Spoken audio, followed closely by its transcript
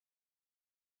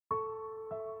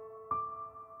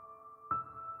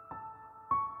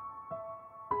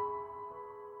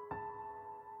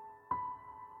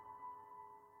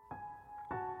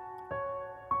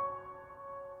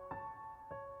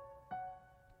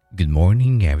Good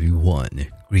morning, everyone.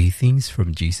 Greetings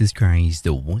from Jesus Christ,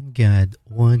 the One God,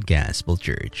 One Gospel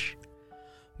Church.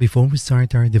 Before we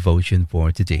start our devotion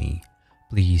for today,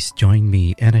 please join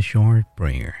me in a short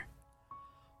prayer.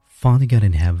 Father God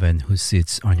in heaven, who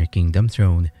sits on your kingdom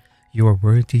throne, you are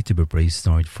worthy to be praised,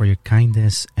 Lord, for your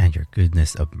kindness and your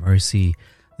goodness of mercy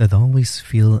that always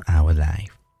fill our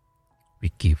life.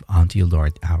 We give unto you,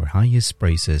 Lord, our highest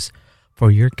praises for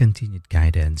your continued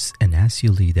guidance and as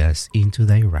you lead us into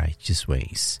thy righteous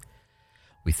ways.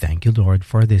 We thank you, Lord,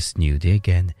 for this new day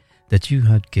again that you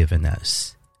have given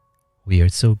us. We are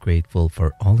so grateful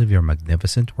for all of your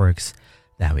magnificent works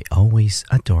that we always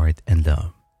adored and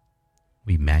love.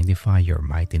 We magnify your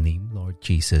mighty name, Lord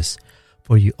Jesus,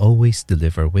 for you always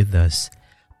deliver with us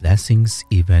blessings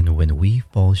even when we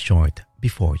fall short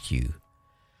before you.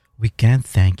 We can't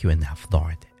thank you enough,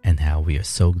 Lord, and how we are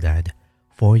so glad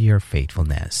for your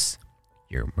faithfulness.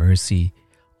 Your mercy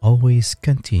always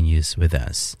continues with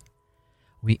us.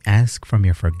 We ask from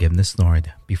your forgiveness,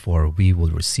 Lord, before we will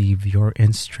receive your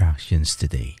instructions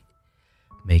today.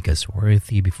 Make us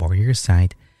worthy before your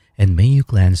sight, and may you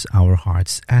cleanse our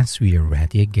hearts as we are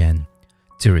ready again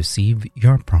to receive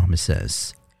your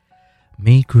promises.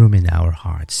 Make room in our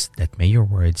hearts that may your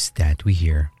words that we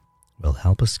hear will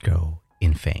help us grow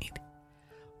in faith.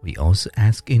 We also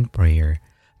ask in prayer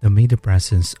that may the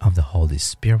presence of the Holy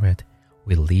Spirit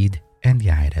will lead and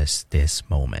guide us this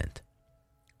moment.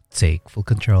 Take full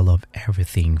control of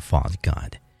everything, Father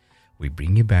God. We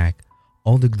bring you back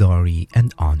all the glory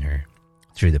and honor.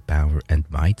 Through the power and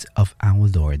might of our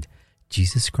Lord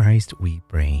Jesus Christ, we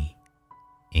pray.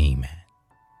 Amen.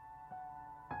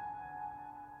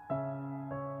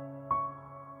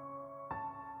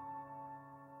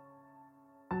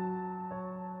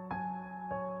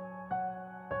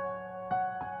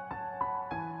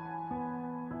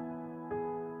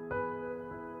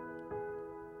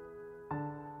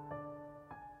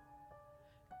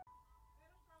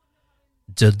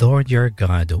 The Lord your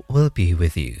God will be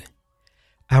with you.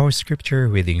 Our scripture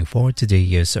reading for today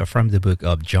is from the book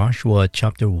of Joshua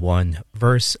chapter 1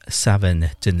 verse 7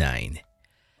 to 9.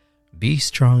 Be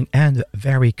strong and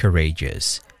very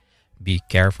courageous. Be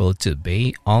careful to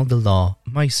obey all the law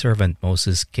my servant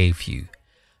Moses gave you.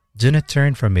 Do not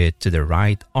turn from it to the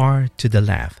right or to the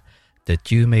left,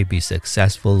 that you may be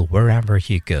successful wherever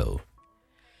you go.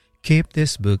 Keep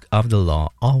this book of the law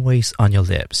always on your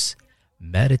lips.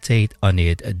 Meditate on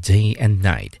it day and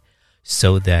night,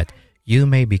 so that you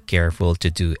may be careful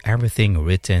to do everything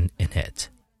written in it.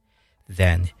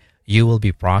 Then you will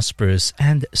be prosperous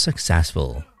and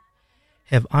successful.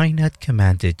 Have I not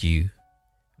commanded you?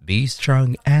 Be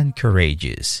strong and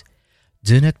courageous.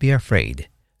 Do not be afraid.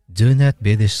 Do not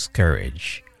be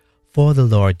discouraged, for the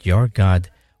Lord your God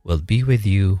will be with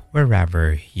you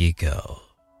wherever you go.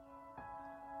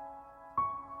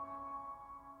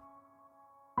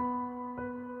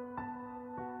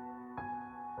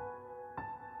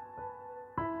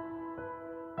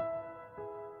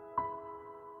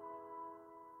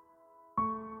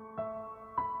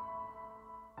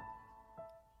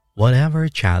 Whatever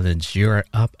challenge you are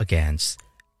up against,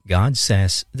 God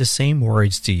says the same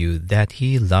words to you that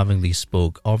He lovingly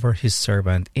spoke over His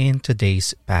servant in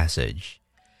today's passage.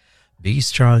 Be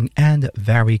strong and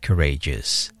very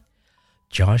courageous.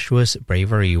 Joshua's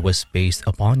bravery was based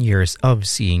upon years of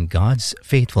seeing God's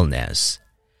faithfulness.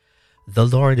 The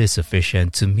Lord is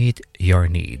sufficient to meet your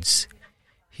needs.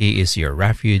 He is your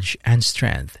refuge and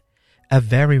strength, a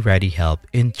very ready help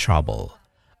in trouble.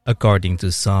 According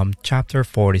to Psalm chapter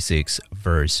 46,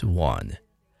 verse 1.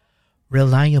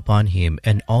 Rely upon Him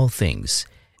in all things,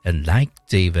 and like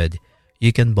David,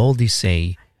 you can boldly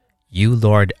say, You,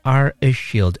 Lord, are a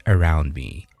shield around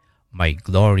me, my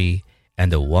glory,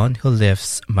 and the one who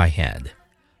lifts my head.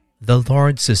 The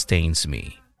Lord sustains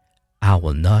me. I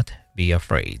will not be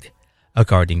afraid.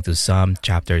 According to Psalm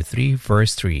chapter 3,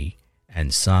 verse 3,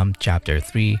 and Psalm chapter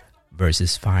 3,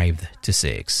 verses 5 to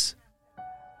 6.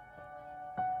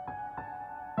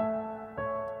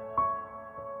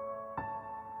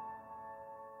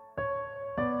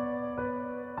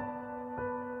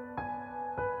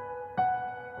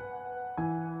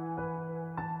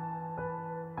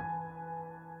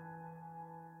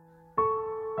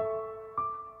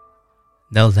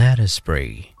 Now let us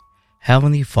pray.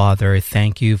 Heavenly Father,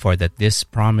 thank you for that this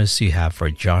promise you have for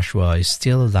Joshua is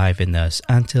still alive in us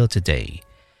until today.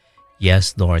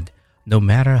 Yes, Lord, no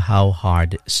matter how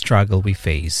hard struggle we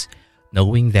face,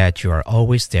 knowing that you are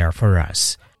always there for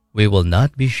us, we will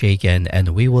not be shaken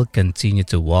and we will continue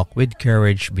to walk with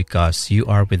courage because you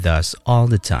are with us all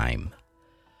the time.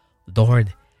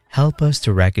 Lord, help us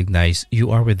to recognize you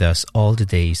are with us all the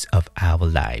days of our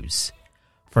lives.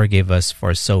 Forgive us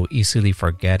for so easily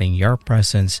forgetting your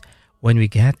presence when we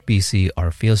get busy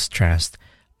or feel stressed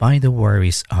by the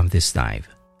worries of this life.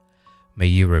 May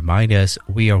you remind us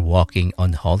we are walking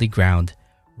on holy ground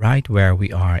right where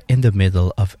we are in the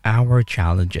middle of our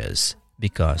challenges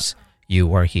because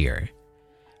you are here.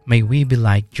 May we be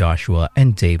like Joshua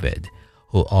and David,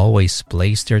 who always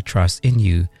placed their trust in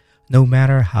you no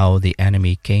matter how the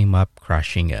enemy came up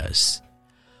crushing us.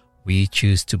 We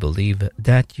choose to believe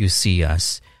that you see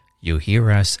us, you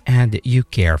hear us, and you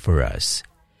care for us.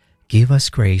 Give us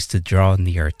grace to draw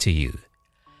near to you.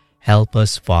 Help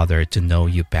us, Father, to know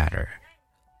you better.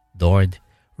 Lord,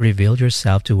 reveal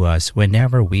yourself to us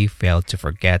whenever we fail to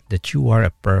forget that you are a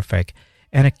perfect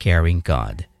and a caring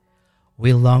God.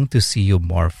 We long to see you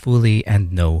more fully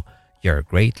and know your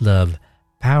great love,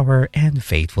 power, and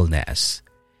faithfulness.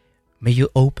 May you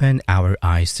open our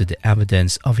eyes to the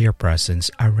evidence of your presence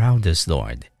around us,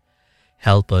 Lord.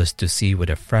 Help us to see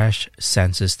with a fresh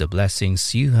senses the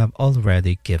blessings you have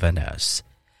already given us.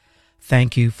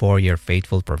 Thank you for your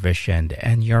faithful provision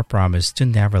and your promise to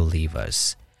never leave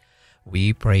us.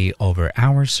 We pray over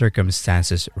our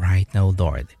circumstances right now,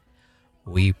 Lord.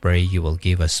 We pray you will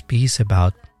give us peace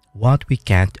about what we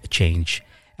can't change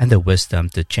and the wisdom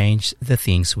to change the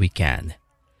things we can.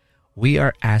 We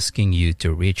are asking you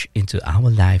to reach into our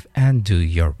life and do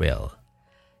your will.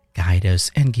 Guide us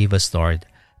and give us, Lord,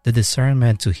 the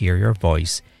discernment to hear your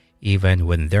voice even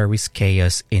when there is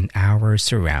chaos in our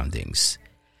surroundings.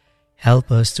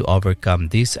 Help us to overcome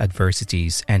these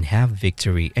adversities and have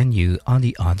victory in you on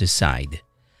the other side.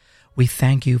 We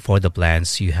thank you for the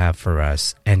plans you have for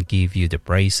us and give you the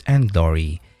praise and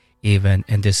glory even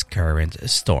in this current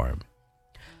storm.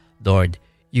 Lord,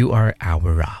 you are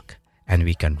our rock, and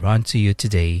we can run to you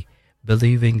today,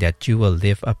 believing that you will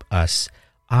lift up us,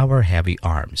 our heavy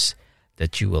arms,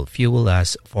 that you will fuel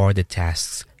us for the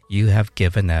tasks you have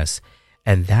given us,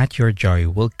 and that your joy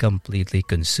will completely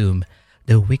consume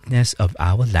the weakness of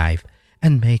our life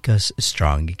and make us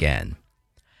strong again.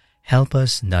 Help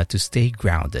us not to stay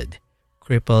grounded,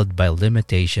 crippled by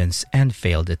limitations and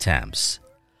failed attempts.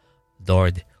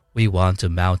 Lord, we want to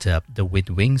mount up with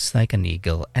wings like an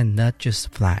eagle and not just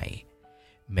fly.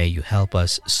 May you help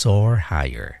us soar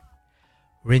higher.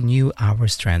 Renew our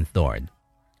strength, Lord.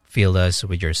 Fill us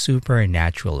with your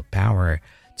supernatural power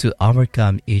to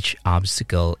overcome each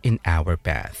obstacle in our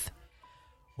path.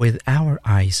 With our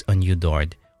eyes on you,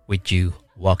 Lord, with you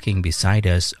walking beside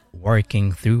us,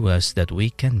 working through us that we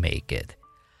can make it.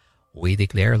 We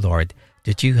declare, Lord,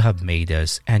 that you have made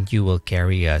us and you will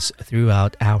carry us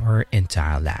throughout our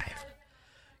entire life.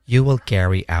 You will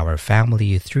carry our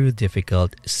family through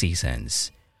difficult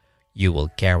seasons. You will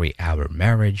carry our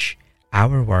marriage,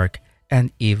 our work,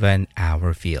 and even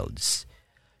our fields.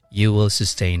 You will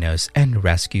sustain us and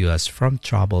rescue us from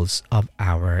troubles of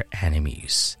our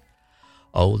enemies.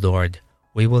 O Lord,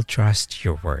 we will trust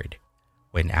your word.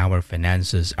 When our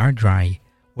finances are dry,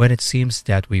 when it seems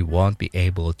that we won't be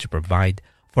able to provide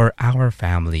for our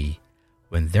family,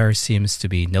 when there seems to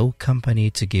be no company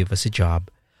to give us a job,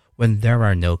 when there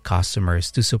are no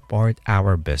customers to support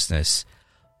our business,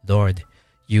 Lord,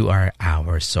 you are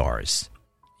our source.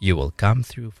 You will come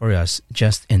through for us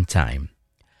just in time.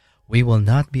 We will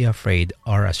not be afraid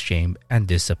or ashamed and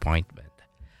disappointment,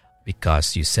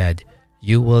 because you said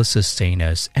you will sustain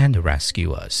us and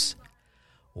rescue us.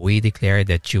 We declare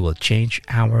that you will change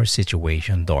our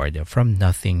situation, Lord, from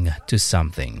nothing to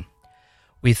something.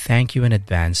 We thank you in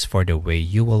advance for the way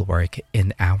you will work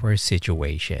in our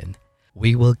situation.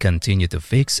 We will continue to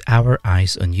fix our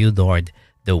eyes on you, Lord,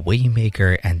 the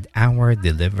Waymaker and our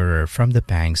Deliverer from the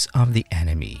pangs of the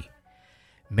enemy.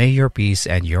 May your peace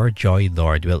and your joy,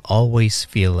 Lord, will always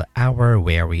fill our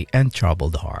weary and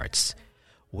troubled hearts.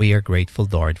 We are grateful,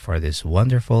 Lord, for this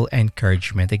wonderful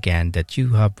encouragement again that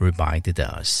you have reminded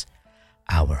us.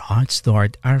 Our hearts,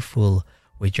 Lord, are full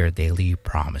with your daily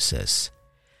promises.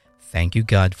 Thank you,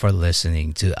 God, for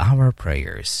listening to our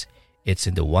prayers. It's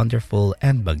in the wonderful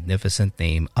and magnificent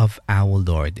name of our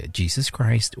Lord Jesus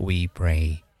Christ we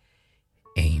pray.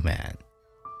 Amen.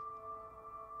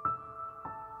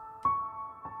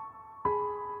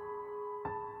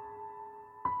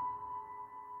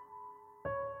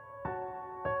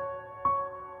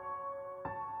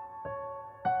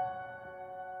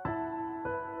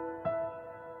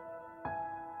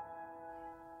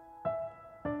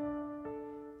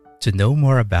 To know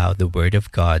more about the Word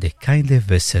of God, kindly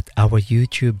visit our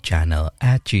YouTube channel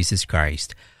at Jesus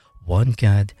Christ, One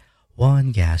God,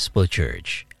 One Gospel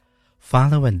Church.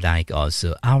 Follow and like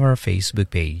also our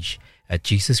Facebook page at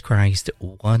Jesus Christ,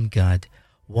 One God,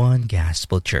 One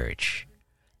Gospel Church.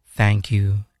 Thank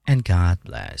you and God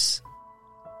bless.